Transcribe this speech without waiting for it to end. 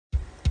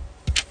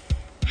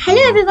Hello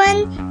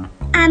everyone,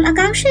 I'm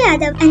Akanksha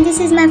Yadav and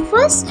this is my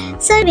first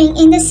serving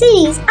in the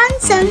series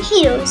Unsung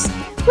Heroes,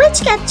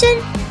 which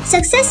capture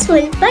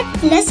successful but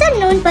lesser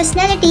known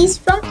personalities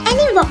from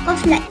any walk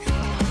of life.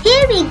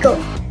 Here we go.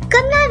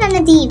 Kamal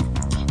Ranadive,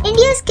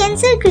 India's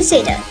Cancer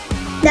Crusader.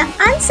 The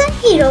unsung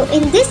hero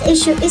in this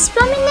issue is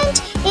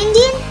prominent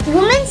Indian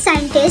woman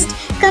scientist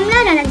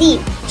Kamal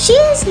Ranadive. She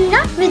is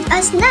not with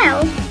us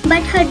now,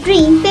 but her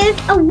dream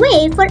paved a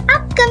way for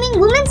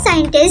upcoming women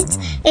scientists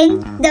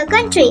in the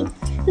country.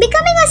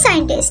 Becoming a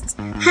scientist,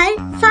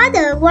 her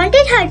father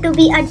wanted her to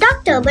be a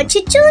doctor, but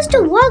she chose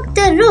to walk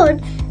the road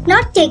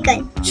not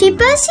taken. She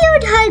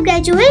pursued her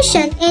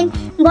graduation in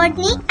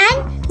Botany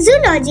and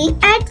Zoology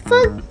at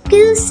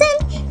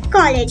Fergusson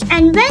College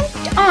and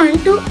went on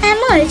to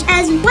emerge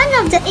as one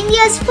of the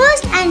India's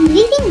first and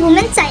leading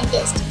women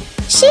scientists.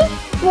 She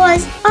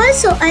was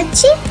also a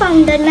chief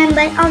founder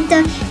member of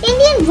the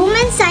Indian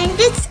Women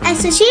Scientists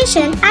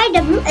Association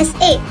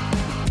 (IWSA).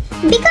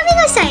 Becoming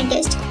a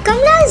scientist,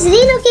 Kamala's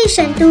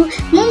relocation to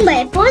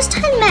Mumbai post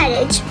her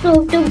marriage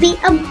proved to be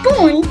a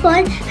boon for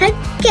her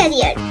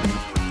career.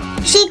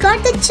 She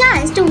got the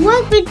chance to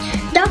work with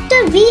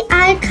Dr.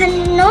 V.R.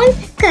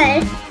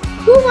 Khanolkar,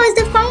 who was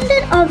the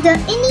founder of the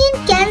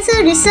Indian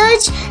Cancer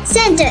Research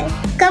Center.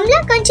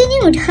 Kamala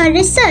continued her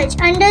research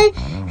under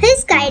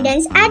his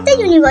guidance at the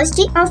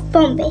University of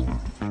Bombay.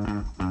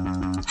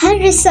 Her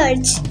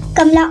research.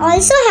 Kamala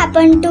also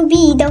happened to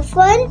be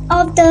one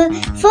of the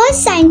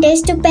first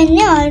scientists to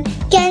pioneer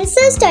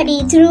cancer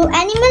study through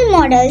animal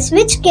models,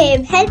 which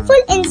gave helpful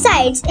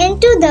insights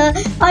into the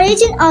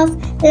origin of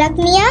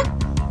leukemia,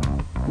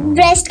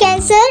 breast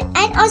cancer,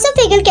 and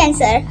esophageal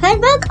cancer. Her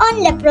work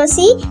on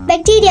leprosy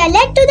bacteria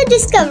led to the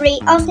discovery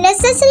of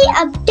necessary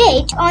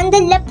update on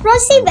the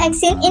leprosy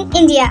vaccine in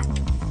India.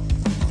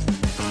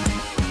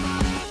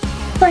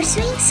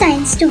 Pursuing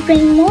science to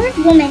bring more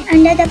women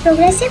under the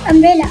progressive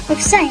umbrella of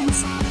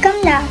science,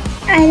 Kamala,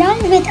 along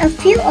with a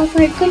few of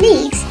her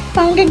colleagues,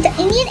 founded the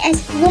Indian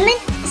Women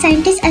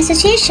Scientists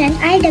Association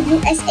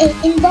 (IWSA)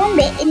 in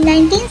Bombay in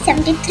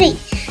 1973.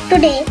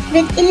 Today,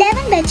 with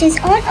 11 batches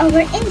all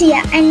over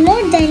India and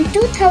more than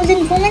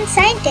 2,000 women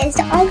scientists,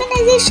 the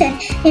organization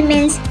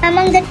remains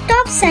among the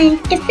top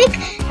scientific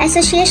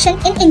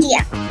associations in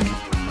India.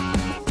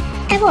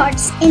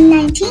 Awards. In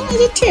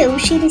 1982,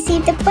 she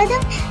received the Padma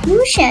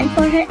Bhushan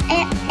for her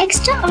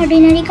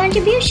extraordinary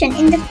contribution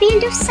in the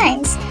field of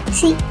science.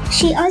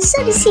 She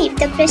also received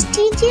the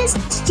prestigious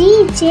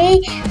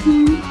D.J.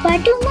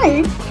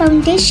 Patumal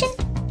Foundation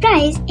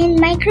Prize in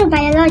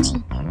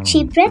Microbiology.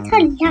 She breathed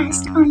her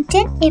last on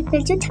 10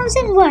 April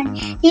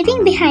 2001,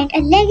 leaving behind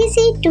a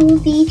legacy to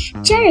be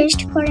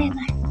cherished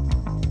forever.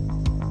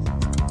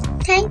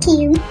 Thank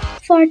you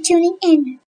for tuning in.